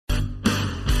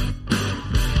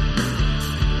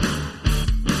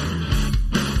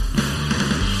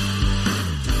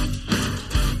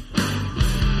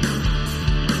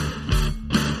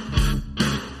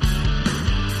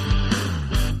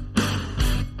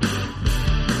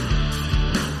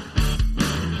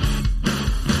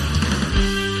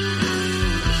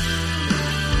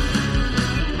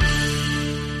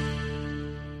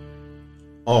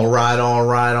All right, all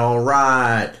right, all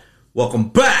right. Welcome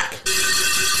back.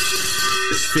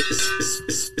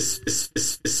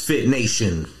 It's Fit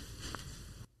Nation.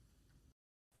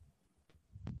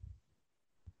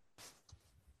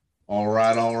 All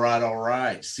right, all right, all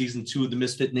right. Season 2 of the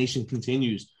Misfit Nation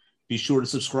continues. Be sure to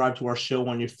subscribe to our show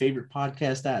on your favorite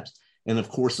podcast apps. And, of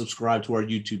course, subscribe to our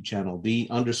YouTube channel,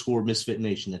 _Misfit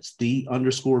Nation. That's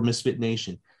 _Misfit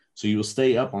Nation. So you will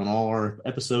stay up on all our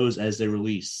episodes as they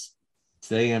release.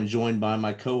 Today, I'm joined by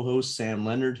my co-host, Sam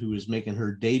Leonard, who is making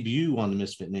her debut on the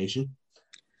Misfit Nation.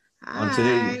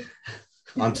 Hi.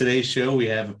 On today's show, we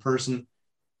have a person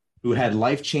who had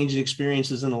life-changing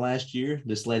experiences in the last year.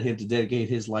 This led him to dedicate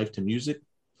his life to music.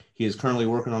 He is currently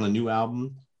working on a new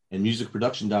album and music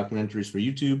production documentaries for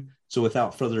YouTube. So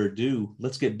without further ado,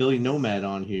 let's get Billy Nomad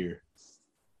on here.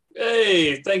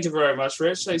 Hey, thank you very much,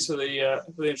 Rich. Thanks for the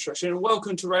introduction.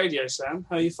 Welcome to radio, Sam.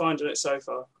 How are you finding it so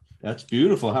far? That's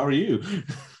beautiful. How are you?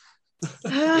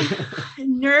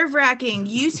 Nerve-wracking.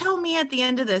 You tell me at the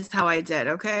end of this how I did,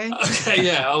 okay? Okay,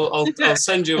 yeah. I'll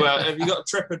send you out. Have you got a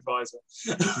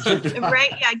TripAdvisor?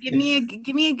 Right? Yeah. Give me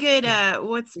a good.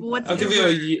 What's? I'll give you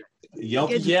a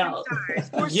Yelp. Yelp.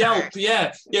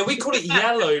 Yeah. We call it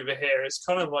Yell over here. It's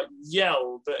kind of like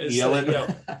Yell, but it's Yell.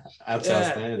 That's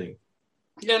outstanding.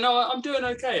 Yeah, no, I'm doing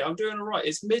okay. I'm doing all right.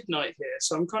 It's midnight here,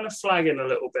 so I'm kind of flagging a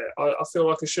little bit. I feel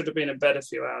like I should have been in bed a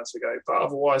few hours ago, but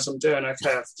otherwise I'm doing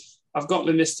okay. I've got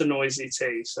my Mr. Noisy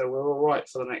tea, so we're all right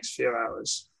for the next few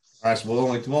hours. All right, so we'll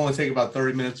only take about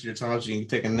 30 minutes of your time, so you can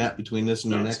take a nap between this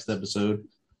and the next episode.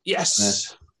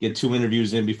 Yes. Get 2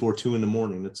 interviews in before 2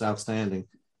 a.m. That's outstanding.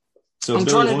 So, I'm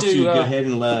Billy, trying to you go ahead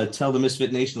and tell the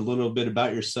Misfit Nation a little bit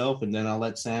about yourself, and then I'll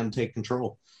let Sam take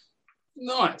control.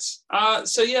 Nice.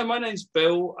 So my name's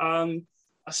Bill. I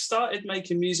started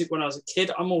making music when I was a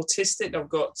kid. I'm autistic. I've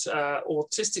got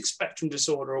autistic spectrum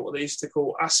disorder, or what they used to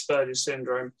call Asperger's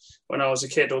syndrome, when I was a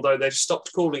kid, although they've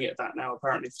stopped calling it that now,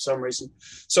 apparently, for some reason.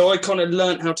 So I kind of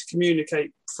learned how to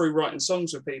communicate through writing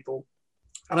songs with people.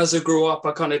 And as I grew up,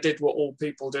 I kind of did what all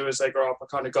people do as they grow up. I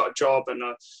kind of got a job and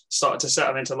I started to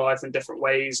settle into life in different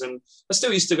ways. And I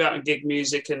still used to go out and gig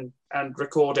music and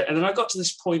record it. And then I got to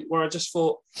this point where I just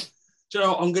thought,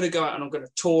 I'm going to go out and I'm going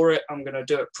to tour it. I'm going to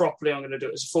do it properly. I'm going to do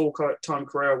it as a full-time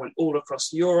career. I went all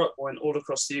across Europe, went all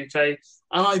across the UK, and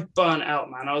I burnt out,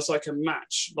 man. I was like a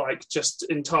match, like just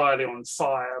entirely on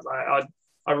fire. Like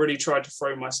I really tried to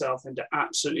throw myself into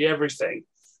absolutely everything.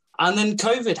 And then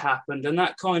COVID happened, and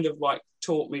that kind of like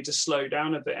taught me to slow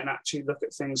down a bit and actually look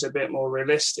at things a bit more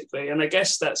realistically. And I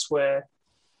guess that's where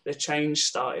the change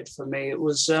started for me. It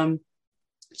was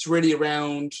it's really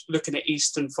around looking at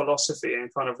Eastern philosophy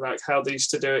and kind of like how they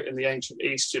used to do it in the ancient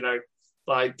East,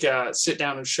 like sit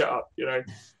down and shut up,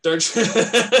 don't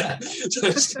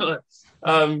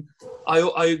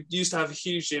I used to have a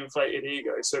hugely inflated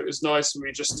ego, so it was nice for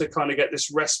me just to kind of get this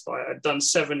respite. I'd done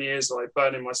 7 years like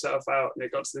burning myself out, and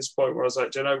it got to this point where I was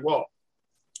like, do you know what,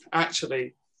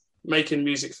 actually making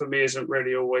music for me isn't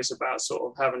really always about sort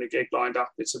of having a gig lined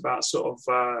up. It's about sort of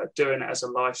doing it as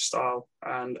a lifestyle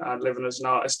and living as an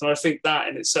artist. And I think that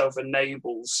in itself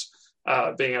enables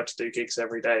being able to do gigs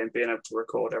every day and being able to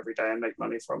record every day and make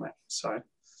money from it. So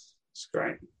it's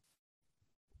great.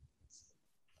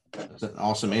 That's an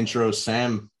awesome intro.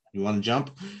 Sam, you want to jump?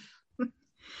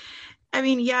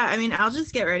 I'll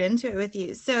just get right into it with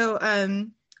you. So,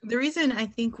 the reason I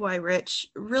think why Rich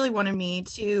really wanted me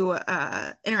to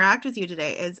interact with you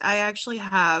today is I actually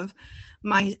have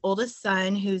my oldest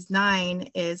son, who's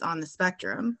 9, is on the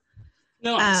spectrum.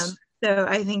 Nice. So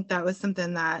I think that was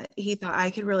something that he thought I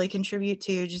could really contribute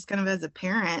to, just kind of as a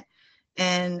parent.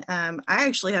 And I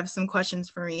actually have some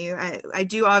questions for you. I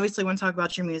do obviously want to talk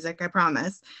about your music, I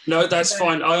promise. No, that's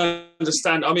fine. I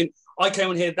understand. I mean, I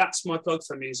came on here, that's my plug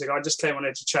for music. I just came on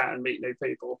here to chat and meet new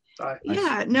people.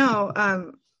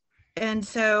 And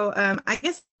so I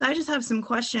guess I just have some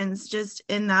questions just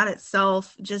in that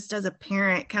itself, just as a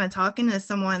parent, kind of talking to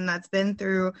someone that's been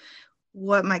through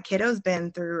what my kiddo's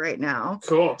been through right now. Of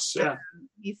course, yeah.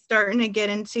 He's starting to get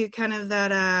into kind of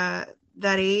that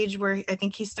age where I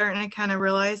think he's starting to kind of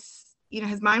realize,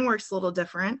 his mind works a little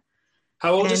different.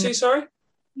 How old is he, sorry?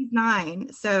 He's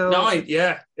 9. So 9,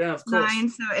 yeah, of course. 9,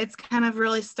 so it's kind of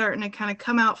really starting to kind of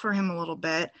come out for him a little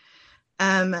bit.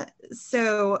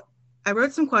 So I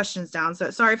wrote some questions down, so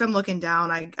sorry if I'm looking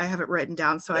down. I have it written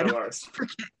down so I don't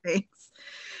forget things.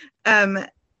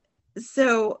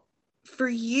 So for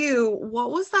you, what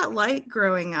was that like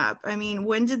growing up? I mean,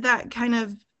 when did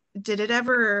it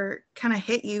ever kind of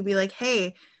hit you, be like,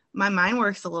 hey, my mind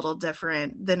works a little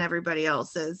different than everybody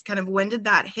else's? Kind of when did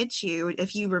that hit you,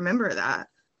 if you remember that?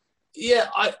 Yeah,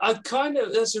 I kind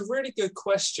of, that's a really good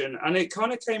question. And it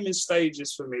kind of came in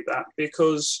stages for me, that,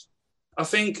 because I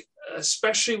think,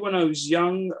 especially when I was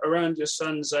young, around your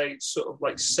son's age, sort of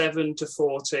like 7 to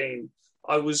 14,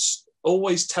 I was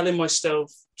always telling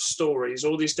myself stories,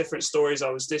 all these different stories. I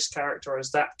was this character, I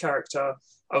was that character.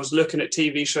 I was looking at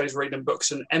TV shows, reading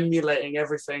books, and emulating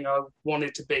everything I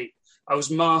wanted to be. I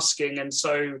was masking. And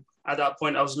so at that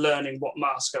point, I was learning what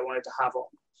mask I wanted to have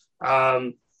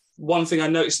on. One thing I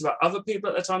noticed about other people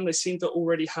at the time, they seemed to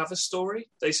already have a story.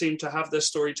 They seemed to have their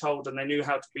story told, and they knew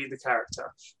how to be the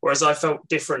character. Whereas I felt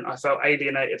different. I felt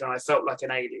alienated, and I felt like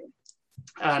an alien.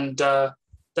 And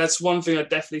that's one thing I'd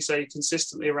definitely say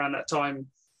consistently around that time.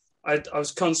 I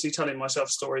was constantly telling myself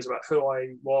stories about who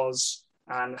I was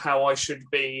and how I should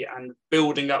be, and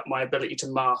building up my ability to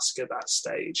mask at that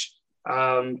stage.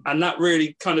 And that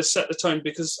really kind of set the tone,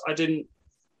 because I didn't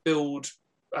build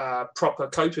proper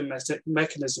coping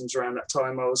mechanisms around that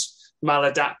time. I was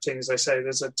maladapting, as they say.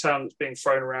 There's a term that's being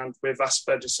thrown around with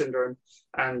Asperger's syndrome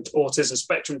and autism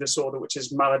spectrum disorder, which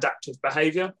is maladaptive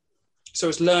behavior. So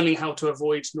it's learning how to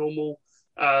avoid normal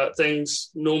things,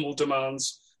 normal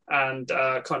demands, and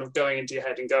kind of going into your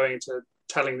head and going into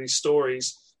telling these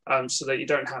stories, so that you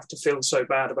don't have to feel so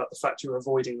bad about the fact you're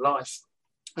avoiding life.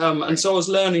 And so I was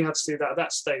learning how to do that at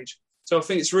that stage. So I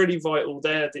think it's really vital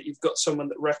there that you've got someone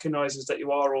that recognises that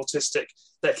you are autistic,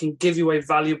 that can give you a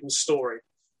valuable story.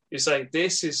 You say,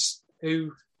 this is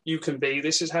who you can be,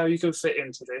 this is how you can fit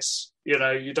into this. You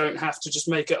know, you don't have to just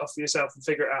make it up for yourself and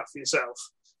figure it out for yourself.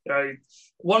 You know,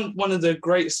 one of the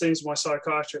greatest things my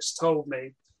psychiatrist told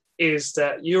me is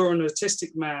that you're an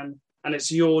autistic man, and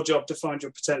it's your job to find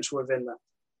your potential within that.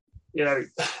 You know,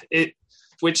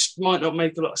 which might not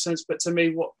make a lot of sense, but to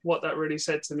me, what that really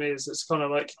said to me is, it's kind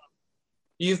of like,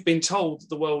 you've been told that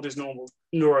the world is normal,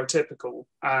 neurotypical,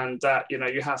 and that, you know,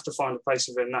 you have to find a place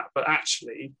within that. But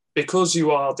actually, because you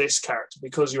are this character,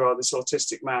 because you are this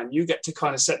autistic man, you get to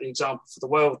kind of set the example for the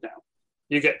world now.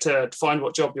 You get to find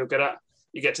what job you're good at.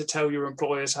 You get to tell your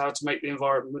employers how to make the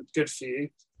environment good for you.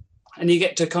 And you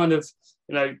get to kind of,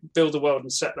 you know, build the world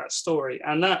and set that story.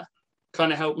 And that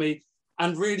kind of helped me.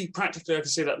 And really practically, I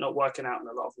could see that not working out in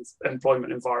a lot of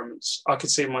employment environments. I could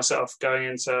see myself going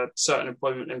into certain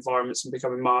employment environments and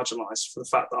becoming marginalised for the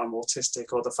fact that I'm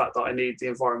autistic, or the fact that I need the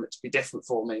environment to be different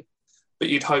for me. But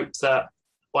you'd hope that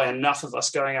by enough of us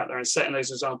going out there and setting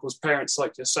those examples, parents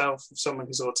like yourself, someone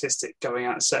who's autistic, going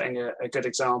out and setting a good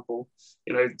example,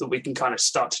 you know, that we can kind of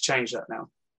start to change that now.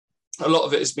 A lot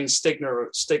of it has been stigma,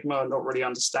 not really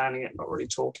understanding it, not really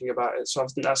talking about it. So I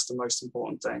think that's the most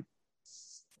important thing.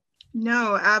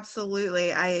 No,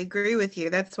 absolutely. I agree with you.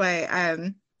 That's why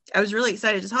I was really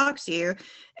excited to talk to you.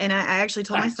 And I actually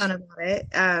told my son about it,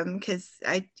 because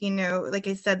I, you know, like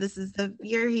I said, this is the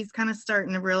year he's kind of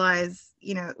starting to realize,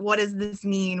 you know, what does this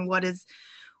mean? What does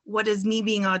me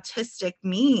being autistic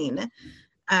mean?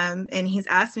 And he's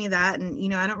asked me that, and, you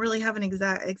know, I don't really have an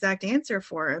exact answer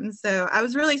for him. So I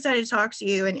was really excited to talk to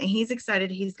you, and he's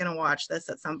excited he's going to watch this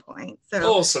at some point. So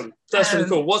awesome. That's really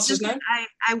cool. What's his name?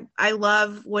 I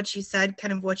love what you said,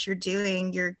 kind of what you're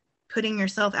doing. You're putting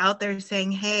yourself out there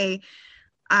saying, hey,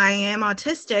 I am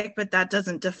autistic, but that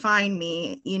doesn't define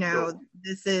me. You know,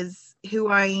 This is who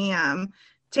I am.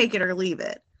 Take it or leave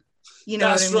it. You know,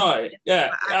 that's what I mean? Right.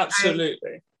 Yeah,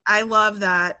 absolutely. I love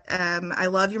that. I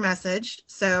love your message.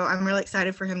 So I'm really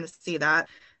excited for him to see that.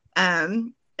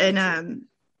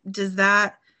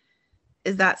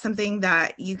 Is that something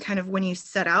that you kind of, when you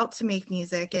set out to make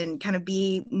music and kind of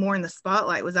be more in the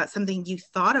spotlight, was that something you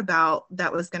thought about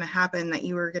that was going to happen, that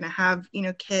you were going to have, you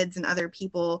know, kids and other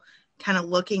people kind of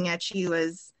looking at you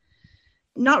as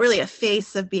not really a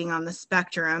face of being on the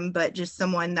spectrum, but just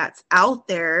someone that's out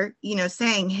there, you know,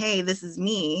 saying, hey, this is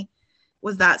me?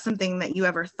 Was that something that you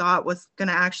ever thought was going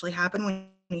to actually happen when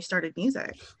you started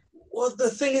music? Well,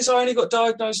 the thing is, I only got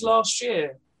diagnosed last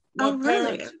year.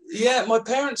 Really? Yeah, my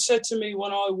parents said to me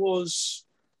when I was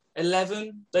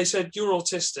 11, they said, you're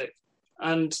autistic.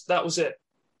 And that was it.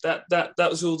 That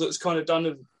was all that was kind of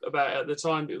done about it at the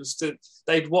time. It was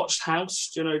they'd watched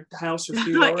House, you know, House with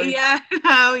Hugh Laurie. Yeah.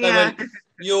 Oh, yeah. Went,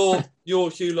 you're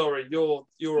Hugh Laurie, you're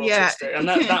autistic. And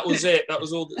that was it. That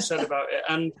was all that said about it.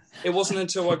 And it wasn't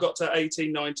until I got to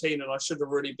 18, 19, and I should have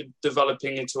really been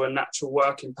developing into a natural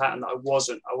working pattern that I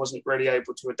wasn't really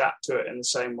able to adapt to it in the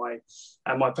same way.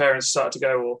 And my parents started to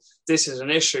go, well, this is an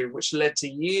issue, which led to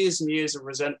years and years of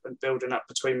resentment building up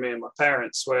between me and my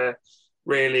parents, where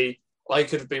really I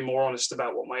could have been more honest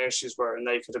about what my issues were, and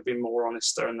they could have been more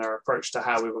honest in their approach to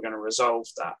how we were going to resolve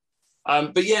that.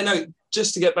 But yeah, no,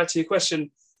 just to get back to your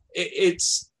question,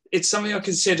 it's something I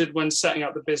considered when setting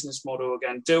up the business model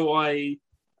again. Do I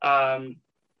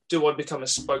do I become a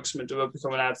spokesman? Do I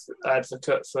become an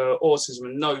advocate for autism?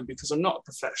 And no, because I'm not a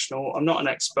professional. I'm not an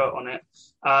expert on it.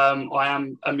 I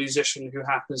am a musician who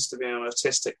happens to be an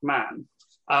autistic man.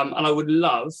 And I would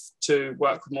love to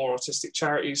work with more autistic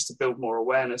charities to build more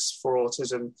awareness for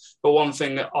autism. But one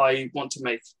thing that I want to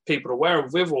make people aware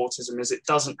of with autism is it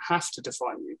doesn't have to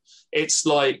define you. It's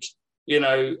like,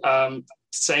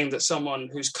 saying that someone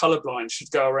who's colorblind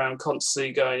should go around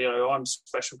constantly going, I'm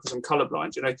special because I'm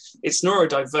colorblind. It's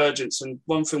neurodivergence. And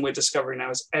one thing we're discovering now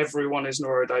is everyone is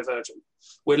neurodivergent.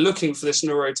 We're looking for this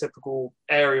neurotypical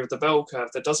area of the bell curve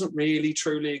that doesn't really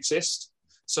truly exist.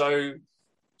 So,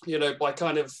 by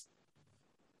kind of,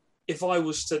 if I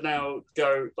was to now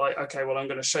go like, okay, well, I'm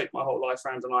going to shape my whole life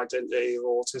around an identity of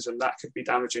autism, that could be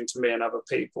damaging to me and other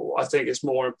people. I think it's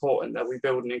more important that we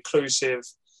build an inclusive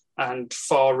and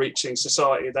far-reaching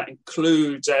society that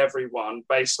includes everyone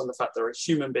based on the fact they're a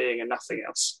human being and nothing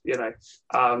else,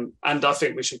 And I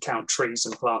think we should count trees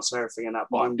and plants and everything in that,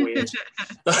 but I'm weird.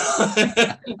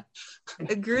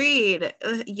 Agreed.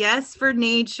 Yes, for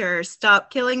nature.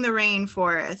 Stop killing the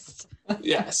rainforest.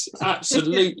 Yes,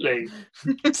 absolutely.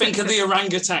 Think of the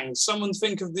orangutans. Someone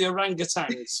think of the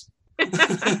orangutans.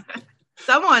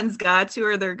 Someone's got to,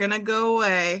 or they're going to go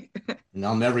away. And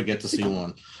I'll never get to see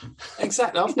one.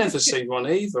 Exactly. I've never seen one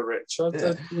either, Rich. I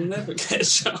never get a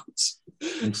chance.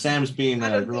 And Sam's being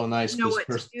real nice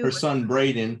because her son,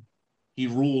 Braden, he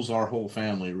rules our whole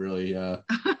family, really. Yes,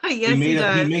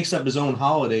 he makes up his own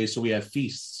holidays, so we have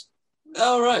feasts.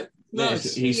 Oh, right.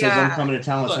 Nice. He says, I'm coming to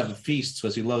town, let's have a feast,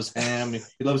 because he loves ham.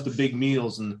 He loves the big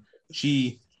meals, and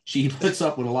she puts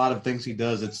up with a lot of things he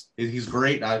does. He's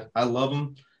great. I love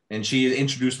him. And she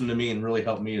introduced him to me and really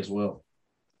helped me as well.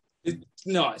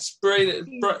 Nice.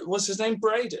 Braden, what's his name?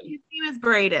 Braden? His name is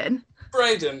Braden.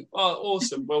 Braden. Oh,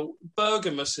 awesome. Well,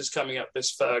 Bergamus is coming up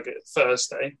this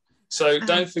Thursday. So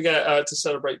don't forget to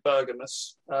celebrate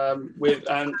Bergamus.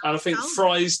 And I think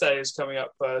Fry's Day is coming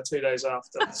up 2 days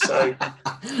after. So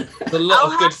there's a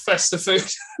lot of good festive food.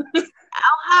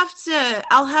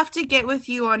 I'll have to get with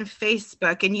you on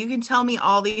Facebook, and you can tell me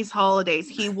all these holidays.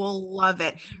 He will love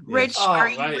it. Rich, are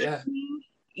you listening?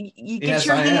 You get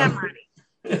your hand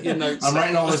ready. Your notes. I'm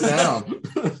writing all this down.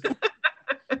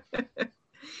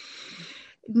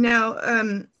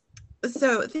 No,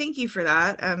 so thank you for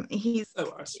that.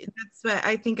 That's what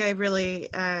I think I really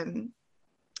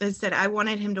said. I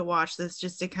wanted him to watch this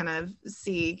just to kind of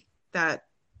see that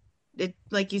it,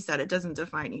 like you said, it doesn't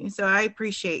define you. So I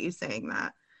appreciate you saying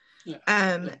that.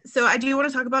 Yeah. So I do want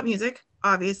to talk about music,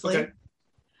 obviously.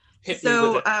 Okay.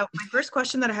 So my first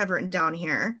question that I have written down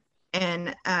here,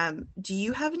 and do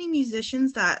you have any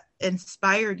musicians that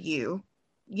inspired you,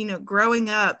 growing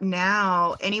up?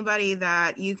 Now, anybody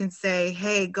that you can say,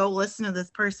 hey, go listen to this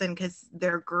person because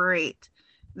they're great,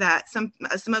 that some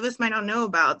of us might not know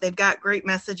about. They've got great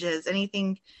messages.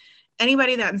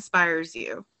 Anybody that inspires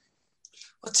you?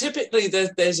 Well, typically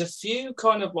there's a few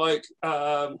kind of like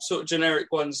sort of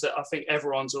generic ones that I think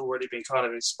everyone's already been kind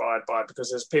of inspired by, because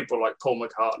there's people like Paul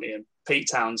McCartney and Pete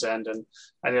Townsend and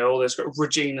all this,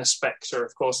 Regina Spektor,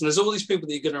 of course, and there's all these people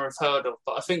that you're going to have heard of.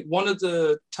 But I think one of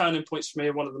the turning points for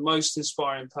me, one of the most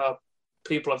inspiring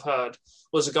people I've heard,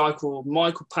 was a guy called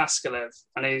Michael Paskalev,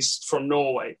 and he's from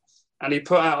Norway, and he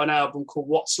put out an album called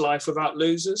What's Life Without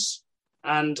Losers,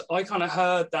 and I kind of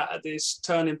heard that at this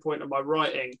turning point of my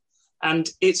writing. And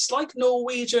it's like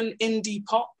Norwegian indie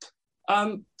pop,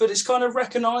 but it's kind of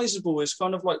recognizable. It's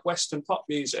kind of like Western pop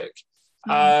music.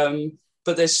 But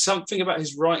there's something about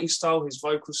his writing style, his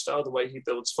vocal style, the way he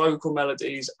builds vocal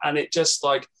melodies. And it just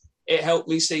it helped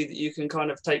me see that you can kind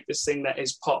of take this thing that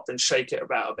is pop and shake it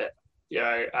about a bit,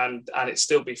 and it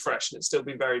still be fresh and it still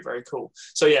be very, very cool.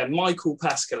 So yeah, Michael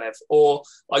Paskalev, or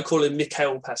I call him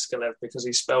Mikhail Paskalev because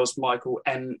he spells Michael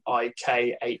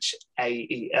Nikhal.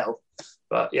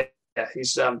 But yeah,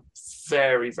 he's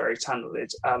very, very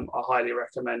talented. I highly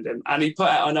recommend him. And he put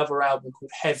out another album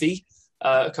called Heavy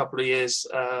a couple of years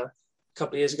ago,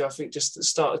 I think, just at the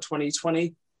start of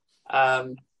 2020.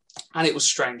 And it was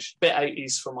strange, bit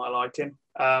 80s for my liking.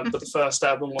 But the first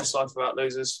album, What's Life Without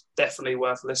Losers, definitely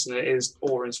worth listening. It is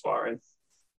awe-inspiring.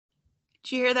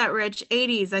 Did you hear that, Rich?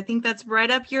 80s. I think that's right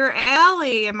up your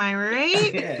alley. Am I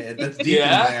right? Yeah, that's deep in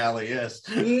my alley, yes.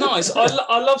 Nice.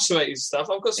 I love some 80s stuff.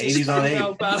 I've got some 80s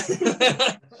Spandau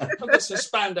Ballet. I've got some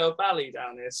Spandau Ballet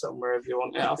down here somewhere if you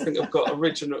want it. I think I've got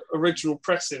original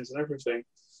pressings and everything.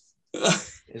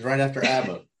 It's right after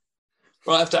ABBA.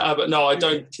 Right after ABBA. No, I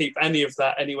don't keep any of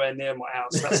that anywhere near my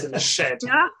house. That's in the shed.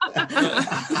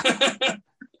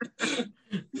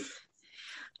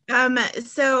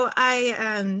 So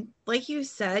I, like you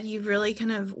said, you've really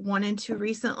kind of wanted to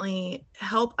recently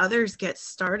help others get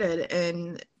started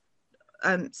in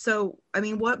So, I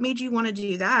mean, what made you want to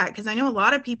do that? Because I know a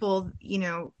lot of people,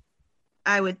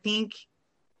 I would think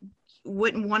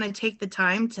wouldn't want to take the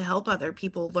time to help other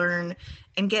people learn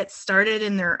and get started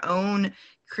in their own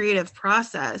creative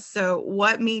process. So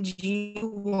what made you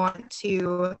want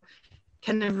to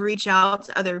kind of reach out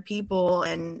to other people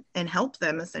and help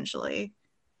them essentially?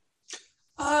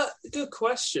 Good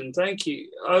question. Thank you.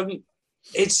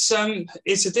 It's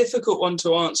a difficult one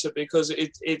to answer because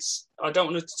it's I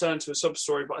don't want to turn to a sub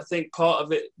story, but I think part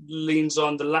of it leans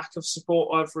on the lack of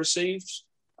support I've received,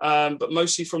 but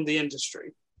mostly from the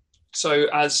industry. So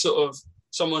as sort of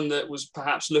someone that was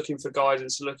perhaps looking for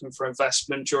guidance, looking for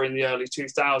investment during the early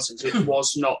 2000s, it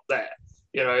was not there.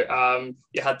 You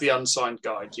had the unsigned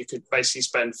guide. You could basically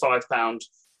spend £5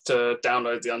 to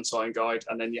download the unsigned guide,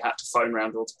 and then you had to phone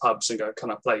around all the pubs and go, "Can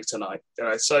I play tonight?"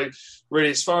 So really,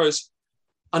 as far as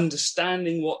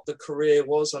understanding what the career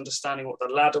was, understanding what the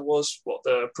ladder was, what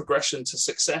the progression to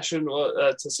success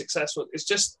was, it's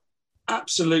just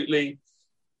absolutely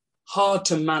hard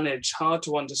to manage, hard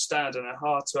to understand, and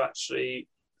hard to actually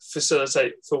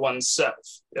facilitate for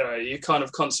oneself. You kind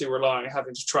of constantly relying on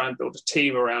having to try and build a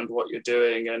team around what you're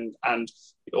doing and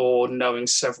or knowing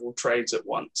several trades at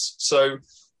once. So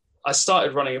I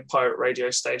started running a pirate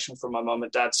radio station from my mum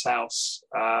and dad's house,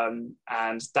 and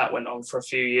that went on for a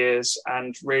few years.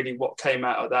 And really what came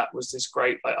out of that was this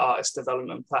great artist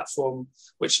development platform,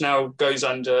 which now goes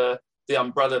under the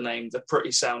umbrella name, the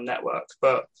Pretty Sound Network.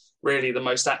 But really the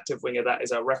most active wing of that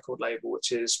is our record label,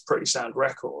 which is Pretty Sound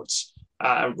Records.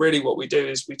 And really what we do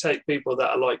is we take people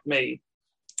that are like me,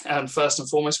 and first and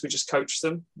foremost, we just coach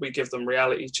them. We give them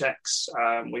reality checks.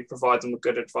 We provide them with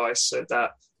good advice so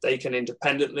that they can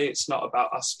independently. It's not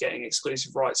about us getting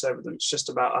exclusive rights over them. It's just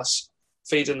about us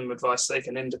feeding them advice so they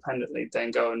can independently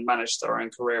then go and manage their own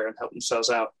career and help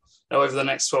themselves out. Now, over the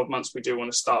next 12 months, we do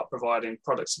want to start providing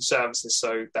products and services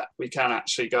so that we can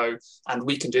actually go and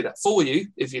we can do that for you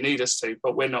if you need us to,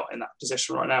 but we're not in that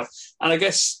position right now. And I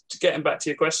guess getting back to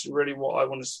your question, really what I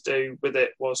wanted to do with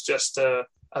it was just to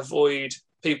avoid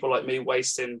people like me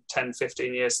wasting 10,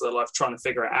 15 years of their life trying to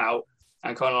figure it out,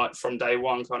 and kind of like from day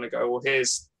one kind of go, well,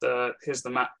 here's the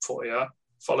map for you,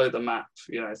 follow the map,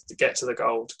 to get to the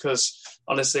goal. Because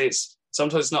honestly, it's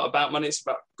sometimes not about money, it's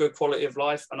about good quality of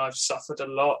life. And I've suffered a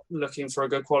lot looking for a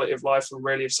good quality of life. And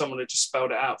really, if someone had just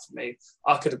spelled it out for me,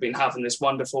 I could have been having this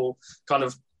wonderful kind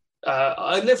of,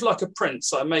 I live like a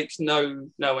prince. I make no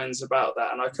ends about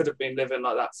that. And I could have been living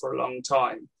like that for a long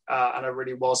time. And I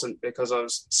really wasn't, because I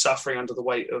was suffering under the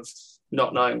weight of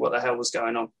not knowing what the hell was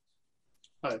going on.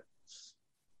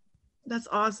 That's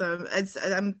awesome. I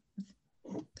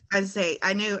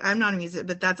know I'm not a musician,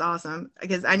 but that's awesome,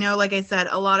 because I know, like I said,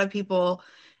 a lot of people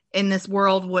in this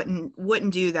world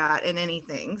wouldn't do that in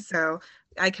anything. So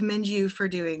I commend you for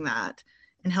doing that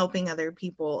and helping other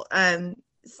people. So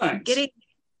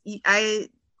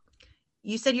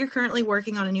you said you're currently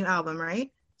working on a new album,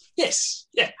 right? Yes.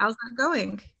 Yeah. How's that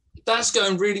going? That's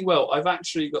going really well. I've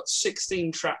actually got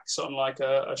 16 tracks on like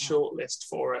a short list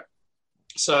for it.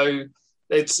 So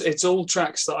it's all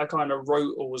tracks that I kind of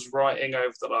wrote or was writing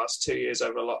over the last 2 years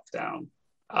over lockdown.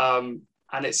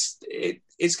 And it's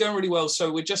going really well.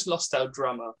 So we just lost our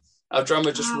drummer. Our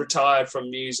drummer just retired from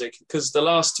music, because the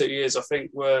last 2 years, I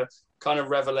think, were kind of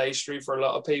revelatory for a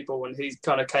lot of people. When he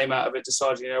kind of came out of it,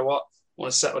 decided, you know what, I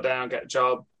want to settle down, get a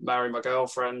job, marry my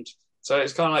girlfriend. So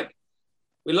it's kind of like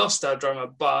we lost our drummer,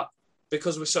 but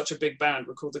because we're such a big band,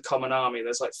 we're called the Common Army.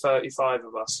 There's like 35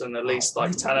 of us, and at least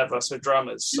like 10 of us are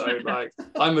drummers. So like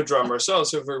I'm a drummer as well.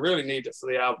 So if we really need it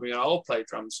for the album, I'll play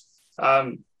drums.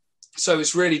 So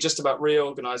it's really just about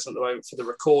reorganizing at the moment for the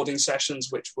recording sessions,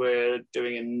 which we're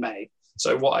doing in May.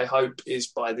 So what I hope is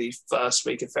by the first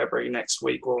week of February next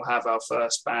week, we'll have our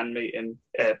first band meeting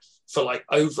for like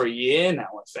over a year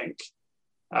now, I think.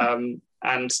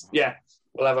 And yeah,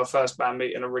 we'll have our first band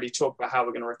meeting and really talk about how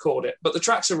we're going to record it. But the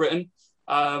tracks are written.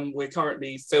 We're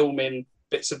currently filming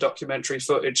bits of documentary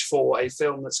footage for a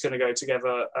film that's going to go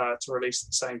together to release at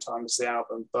the same time as the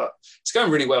album. But it's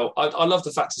going really well. I love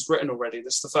the fact it's written already.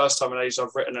 This is the first time in ages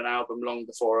I've written an album long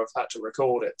before I've had to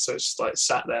record it. So it's just like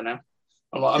sat there now.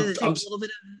 Does it take a little bit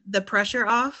of the pressure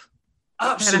off?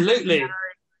 Absolutely.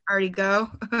 Already go.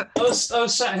 I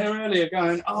was sat here earlier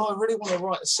going, I really want to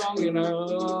write a song, and I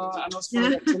was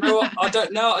kind of like, what? I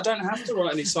don't have to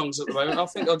write any songs at the moment. I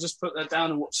think I'll just put that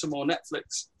down and watch some more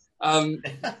Netflix.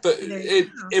 But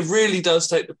it really does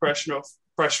take the pressure off,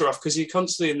 because you're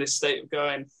constantly in this state of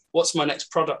going, what's my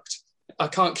next product? I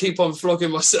can't keep on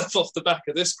flogging myself off the back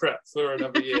of this crap for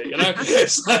another year,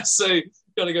 So you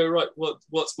got to go, right,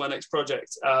 what's my next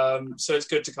project? So it's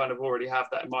good to kind of already have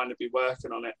that in mind and be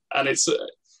working on it. And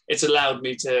it's allowed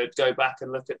me to go back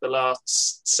and look at the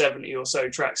last 70 or so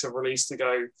tracks I've released and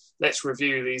go, let's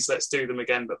review these, let's do them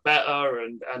again but better.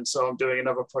 And so I'm doing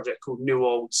another project called New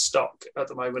Old Stock at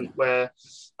the moment, where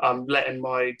I'm letting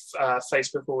my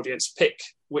Facebook audience pick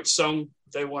which song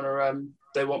they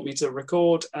want me to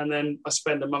record, and then I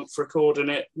spend a month recording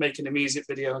it, making a music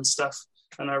video and stuff,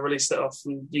 and I release it off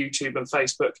on YouTube and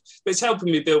Facebook. But it's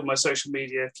helping me build my social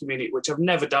media community, which I've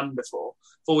never done before.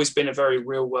 I've always been a very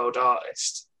real world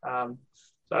artist.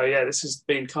 So yeah, this has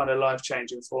been kind of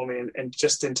life-changing for me, and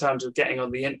just in terms of getting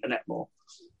on the internet more.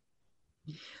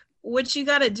 What you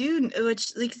got to do,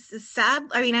 which like sad,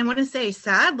 I mean, I want to say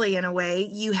sadly in a way,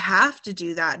 you have to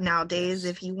do that nowadays.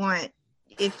 If you want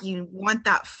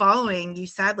that following, you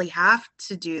sadly have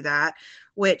to do that,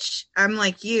 which I'm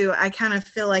like you, I kind of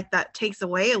feel like that takes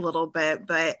away a little bit,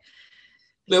 but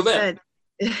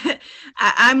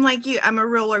I'm like you, I'm a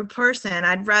real world person.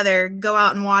 I'd rather go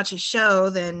out and watch a show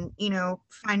than,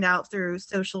 find out through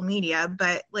social media.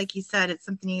 But like you said, it's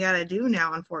something you got to do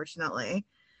now, unfortunately.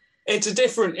 It's a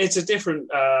different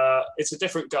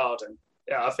garden.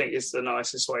 Yeah, I think is the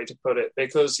nicest way to put it,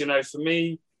 because, for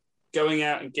me, going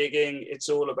out and gigging, it's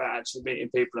all about actually meeting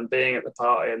people and being at the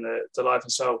party and the life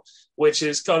and soul, which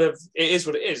is it is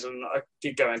what it is. And I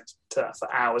could go into that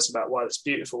for hours about why it's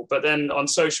beautiful. But then on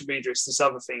social media, it's this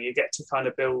other thing. You get to kind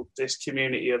of build this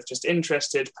community of just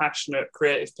interested, passionate,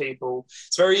 creative people.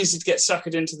 It's very easy to get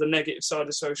suckered into the negative side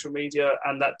of social media,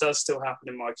 and that does still happen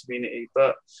in my community.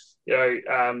 But,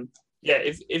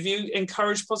 if you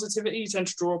encourage positivity, you tend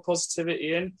to draw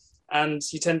positivity in. And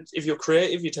if you're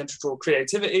creative, you tend to draw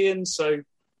creativity in. So,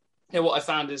 what I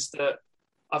found is that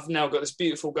I've now got this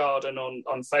beautiful garden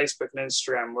on Facebook and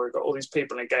Instagram where we've got all these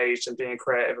people engaged and being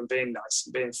creative and being nice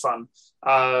and being fun.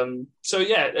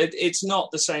 It's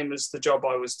not the same as the job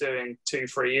I was doing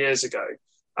 2-3 years ago.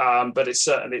 But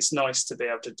it's nice to be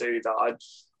able to do that.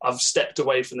 I've stepped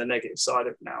away from the negative side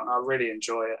of it now, and I really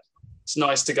enjoy it. It's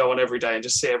nice to go on every day and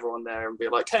just see everyone there and be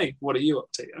like, hey, what are you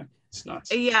up to? It's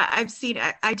nice. Yeah,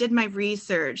 I did my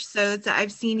research. So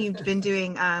I've seen you've been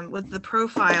doing with the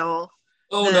profile.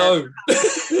 Oh, no.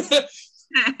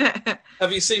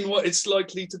 Have you seen what it's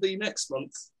likely to be next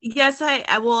month? Yes,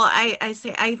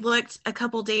 I looked a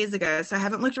couple days ago, so I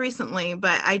haven't looked recently,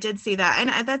 but I did see that.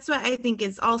 And that's what I think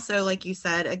is also, like you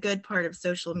said, a good part of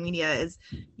social media is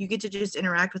you get to just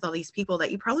interact with all these people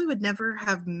that you probably would never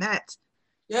have met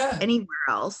anywhere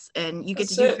else. And you get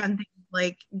to do fun things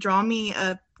like draw me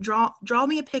a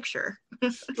picture.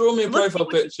 Draw me a profile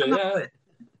picture, yeah.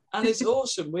 And it's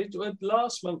awesome. We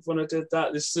last month when I did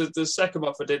that, this is the second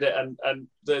month I did it, and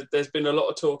there's been a lot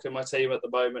of talk in my team at the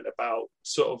moment about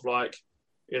sort of like,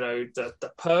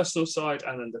 the personal side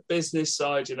and then the business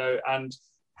side, and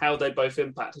how they both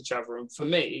impact each other. And for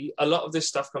me, a lot of this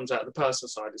stuff comes out of the personal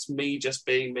side. It's me just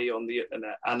being me on the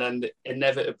internet, and then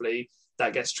inevitably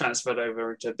that gets transferred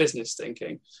over into business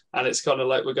thinking. And it's kind of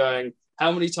like we're going,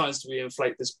 how many times do we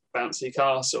inflate this bouncy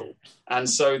castle? And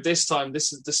so this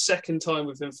is the second time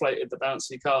we've inflated the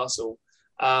bouncy castle.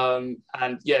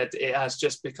 It has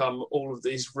just become all of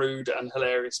these rude and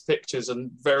hilarious pictures and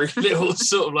very little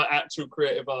sort of like actual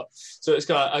creative art. So it's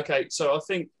kind of, okay, so I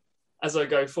think as I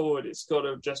go forward, it's got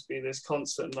to just be this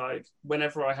constant, like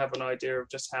whenever I have an idea of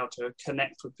just how to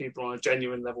connect with people on a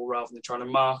genuine level rather than trying to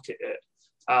market it,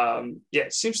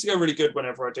 it seems to go really good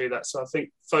whenever I do that. So I think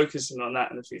focusing on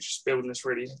that in the future, just building this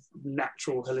really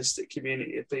natural, holistic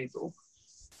community of people,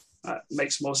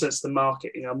 makes more sense than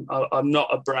marketing. I'm not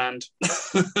a brand.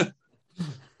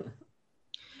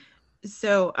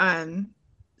 So,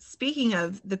 speaking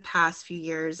of the past few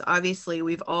years, obviously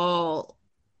we've all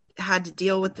had to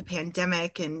deal with the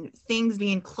pandemic and things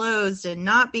being closed and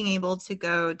not being able to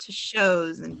go to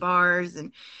shows and bars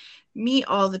and meet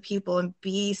all the people and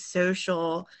be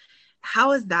social.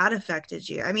 How has that affected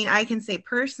you? I mean, I can say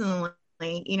personally,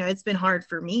 it's been hard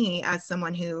for me as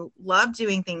someone who loved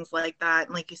doing things like that.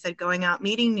 And like you said, going out,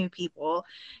 meeting new people,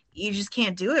 you just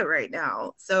can't do it right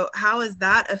now. So how has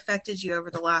that affected you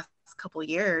over the last couple of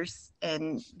years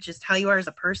and just how you are as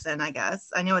a person, I guess?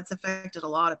 I know it's affected a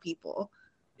lot of people.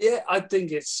 Yeah, I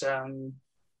think it's,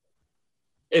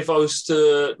 if I was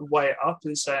to weigh it up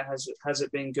and say, has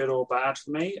it been good or bad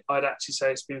for me? I'd actually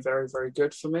say it's been very, very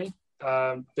good for me,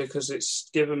 because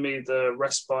it's given me the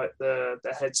respite, the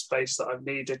headspace that I've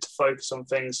needed to focus on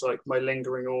things like my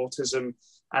lingering autism.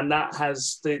 And that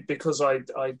has, because I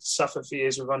suffer for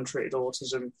years with untreated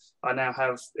autism, I now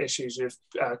have issues with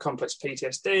complex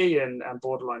PTSD and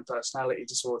borderline personality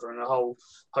disorder and a whole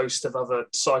host of other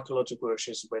psychological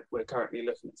issues we're currently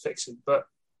looking at fixing. But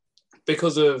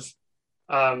because of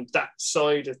that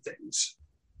side of things,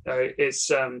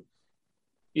 it's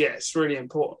yeah, it's really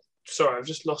important. Sorry, I've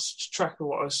just lost track of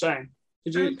what I was saying.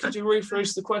 Could you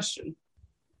rephrase the question?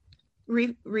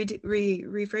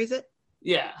 Rephrase it.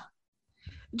 Yeah.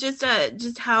 Just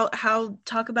how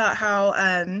talk about how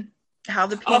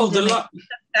the pandemic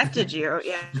affected you.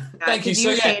 Yeah. Thank you.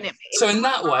 So in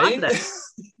that way.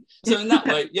 So in that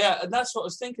way, yeah, and that's what I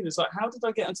was thinking. Is like, how did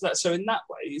I get into that? So in that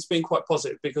way, it's been quite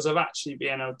positive because I've actually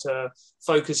been able to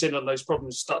focus in on those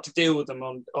problems, start to deal with them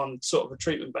on sort of a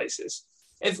treatment basis.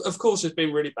 Of course, it's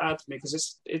been really bad for me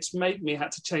because it's made me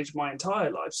had to change my entire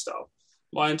lifestyle.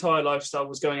 My entire lifestyle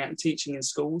was going out and teaching in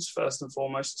schools, first and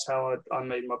foremost. That's how I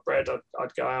made my bread.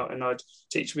 I'd go out and I'd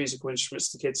teach musical instruments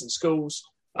to kids in schools.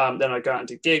 Then I'd go out and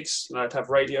do gigs, and I'd have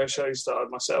radio shows that I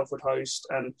myself would host.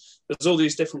 And there's all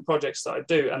these different projects that I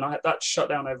do, and I had that shut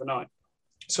down overnight.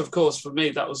 So, of course, for me,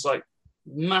 that was like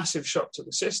massive shock to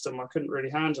the system. I couldn't really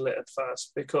handle it at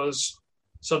first because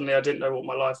suddenly I didn't know what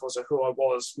my life was or who I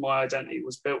was. My identity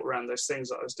was built around those things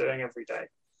that I was doing every day.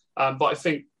 But I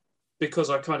think because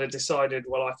I kind of decided,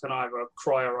 well, I can either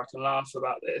cry or I can laugh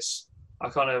about this, I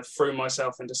kind of threw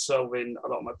myself into solving a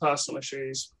lot of my personal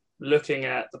issues, looking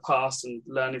at the past and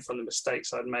learning from the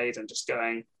mistakes I'd made and just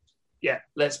going, yeah,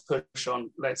 let's push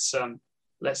on. Let's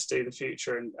do the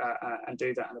future and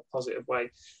do that in a positive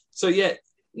way. So, yeah,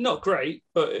 not great,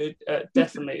 but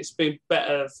definitely it's been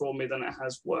better for me than it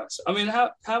has worse. I mean,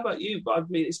 how about you? I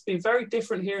mean, it's been very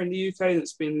different here in the UK than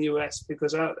it's been in the US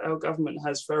because our government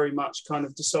has very much kind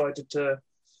of decided to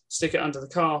stick it under the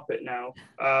carpet now.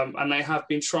 And they have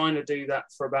been trying to do that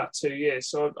for about 2 years.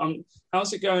 So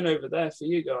how's it going over there for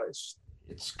you guys?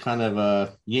 It's kind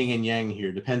of yin and yang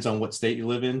here. Depends on what state you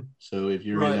live in. So if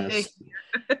you're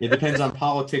it depends on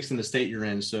politics in the state you're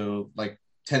in. So like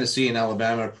Tennessee and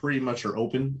Alabama pretty much are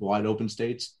wide open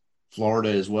states. Florida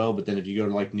as well. But then if you go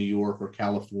to like New York or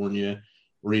California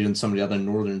or even some of the other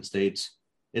northern states,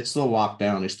 it's still locked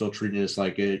down. They're still treating it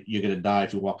like you're going to die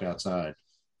if you walk outside.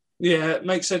 Yeah, it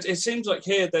makes sense. It seems like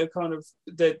here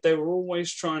they were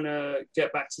always trying to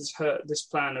get back to this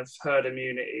plan of herd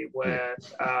immunity, where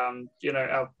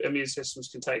our immune systems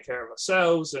can take care of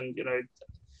ourselves, and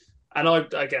I'm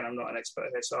not an expert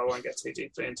here, so I won't get too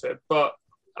deeply into it. But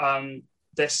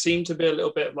there seemed to be a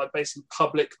little bit of like basically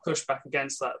public pushback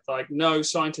against that. Like, no,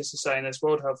 scientists are saying this,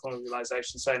 World Health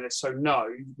Organization is saying this, so no,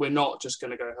 we're not just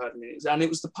going to go herd immunity. And it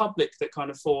was the public that kind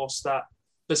of forced that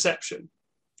perception.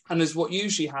 And as what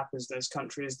usually happens in this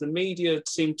country is the media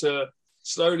seem to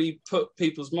slowly put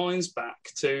people's minds back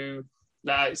to,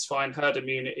 nah, it's fine, herd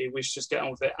immunity, we should just get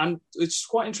on with it. And it's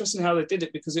quite interesting how they did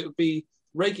it because it would be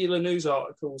regular news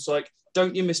articles like,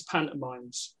 don't you miss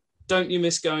pantomimes? Don't you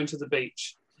miss going to the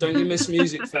beach? Don't you miss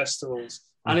music festivals?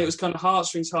 And it was kind of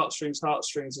heartstrings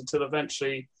until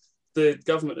eventually the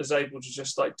government is able to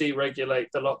just like deregulate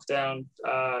the lockdown,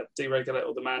 deregulate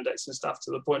all the mandates and stuff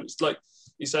to the point it's like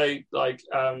you say, like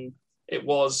it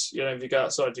was, if you go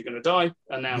outside, you're going to die.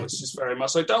 And now it's just very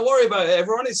much like, don't worry about it,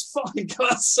 everyone, it's fine, go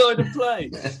outside and play.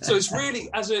 So it's really,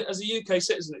 as a UK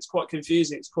citizen, it's quite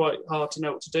confusing. It's quite hard to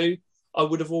know what to do. I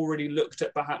would have already looked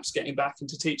at perhaps getting back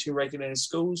into teaching regularly in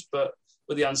schools, but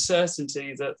with the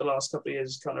uncertainty that the last couple of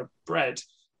years has kind of bred,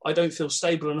 I don't feel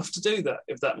stable enough to do that,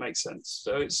 if that makes sense.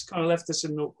 So it's kind of left us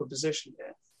in an awkward position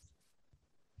here.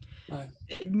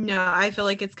 No, I feel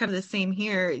like it's kind of the same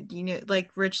here. Like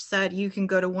Rich said, you can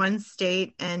go to one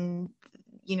state and,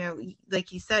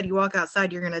 like you said, you walk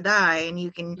outside, you're going to die. And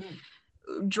you can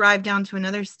drive down to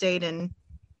another state and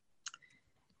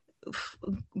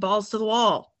balls to the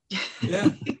wall. Yeah.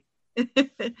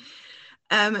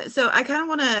 So I kind of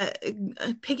want to,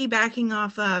 piggybacking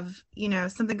off of,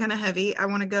 something kind of heavy, I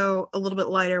want to go a little bit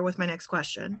lighter with my next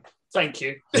question. Thank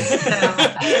you.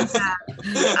 I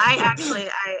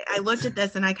looked at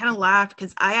this and I kind of laughed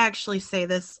because I actually say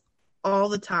this all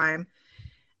the time.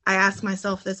 I ask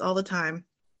myself this all the time.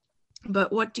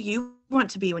 But what do you want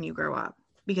to be when you grow up?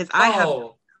 Because I have.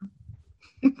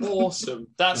 Awesome.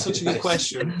 That's such a good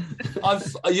question. I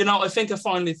think I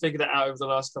finally figured it out over the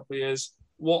last couple of years.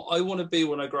 What I want to be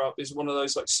when I grow up is one of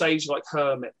those like sage-like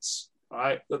hermits.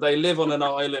 Right, that they live on an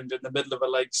island in the middle of a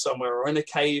lake somewhere or in a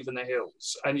cave in the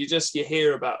hills, and you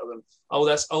hear about them. Oh,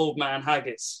 that's old man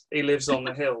Haggis. He lives on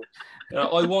the hill.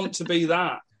 I want to be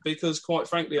that because, quite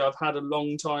frankly, I've had a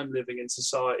long time living in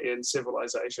society and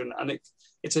civilization, and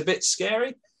it's a bit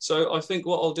scary. So I think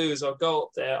what I'll do is I'll go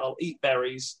up there, I'll eat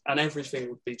berries, and everything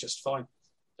would be just fine.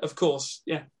 Of course,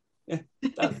 yeah.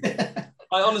 I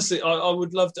honestly, I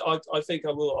would love to. I think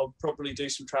I will. I'll probably do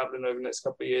some traveling over the next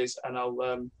couple of years, and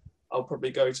I'll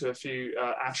probably go to a few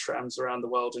ashrams around the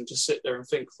world and just sit there and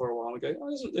think for a while and go,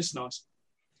 oh, isn't this nice?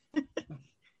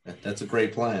 That's a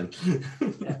great plan.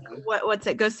 Yeah. what's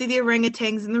it? Go see the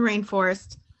orangutans in the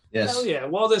rainforest. Yes. Hell yeah,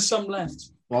 while there's some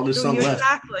left. While there's some left.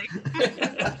 Exactly.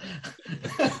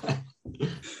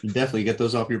 You definitely get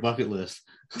those off your bucket list.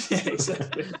 Yeah,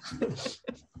 exactly.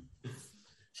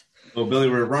 Well, Billy,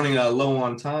 we're running low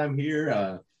on time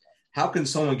here. How can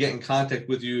someone get in contact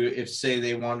with you if, say,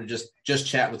 they want to just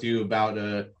chat with you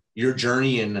about your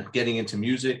journey and getting into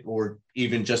music, or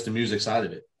even just the music side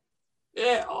of it?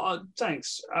 Yeah,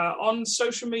 thanks. On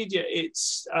social media,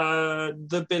 it's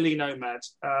the Billy Nomad.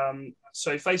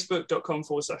 So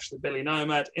facebook.com/the Billy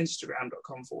Nomad,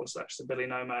 Instagram.com/the Billy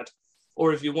Nomad.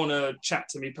 Or if you want to chat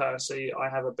to me personally, I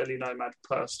have a Billy Nomad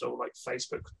personal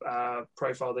Facebook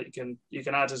profile that you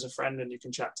can add as a friend, and you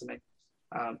can chat to me.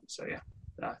 So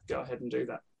go ahead and do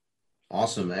that.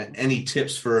 Awesome. Any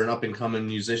tips for an up and coming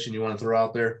musician you want to throw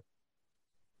out there?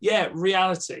 Yeah,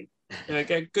 reality.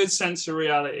 Get a good sense of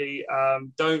reality.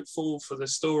 Don't fall for the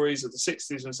stories of the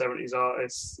 60s and 70s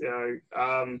artists.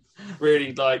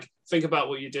 Really think about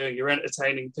what you're doing. You're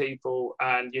entertaining people,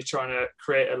 and you're trying to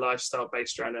create a lifestyle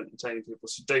based around entertaining people.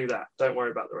 So do that. Don't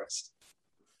worry about the rest.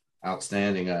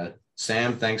 Outstanding.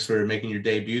 Sam, thanks for making your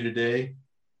debut today.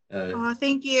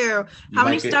 Thank you. How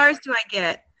many stars do I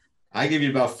get? I give you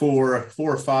about four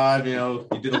or five. You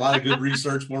did a lot of good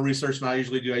research, more research than I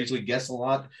usually do. I usually guess a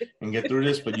lot and get through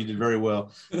this, but you did very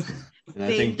well. And I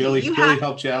think Billy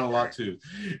helped you out a lot too.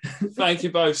 Thank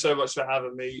you both so much for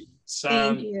having me,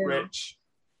 Sam, Rich,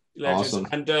 legends. Awesome.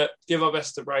 And give our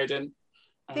best to Braden.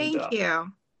 Thank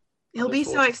you. He'll be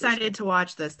so excited to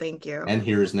watch this. Thank you. And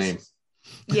hear his name.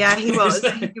 Yeah, he will. He's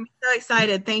going to be so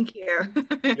excited. Thank you.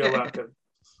 You're welcome.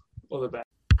 All the best.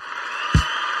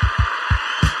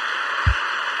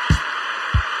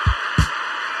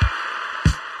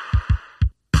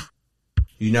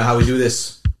 You know how we do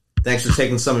this. Thanks for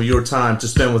taking some of your time to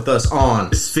spend with us on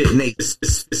Misfit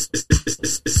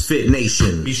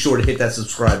Nation. Be sure to hit that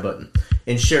subscribe button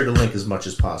and share the link as much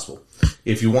as possible.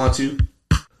 If you want to,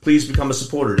 please become a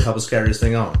supporter to help us carry this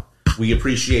thing on. We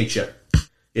appreciate you.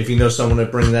 If you know someone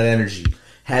that brings that energy,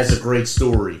 has a great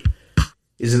story,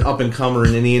 is an up-and-comer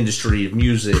in the industry of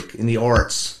music, in the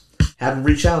arts, have them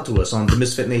reach out to us on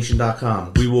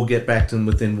themisfitnation.com. We will get back to them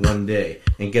within one day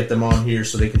and get them on here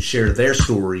so they can share their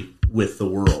story with the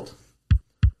world.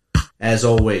 As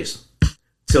always,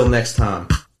 till next time,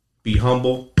 be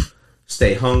humble,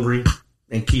 stay hungry,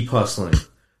 and keep hustling,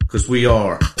 because we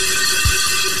are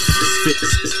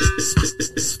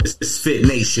Fit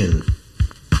Nation.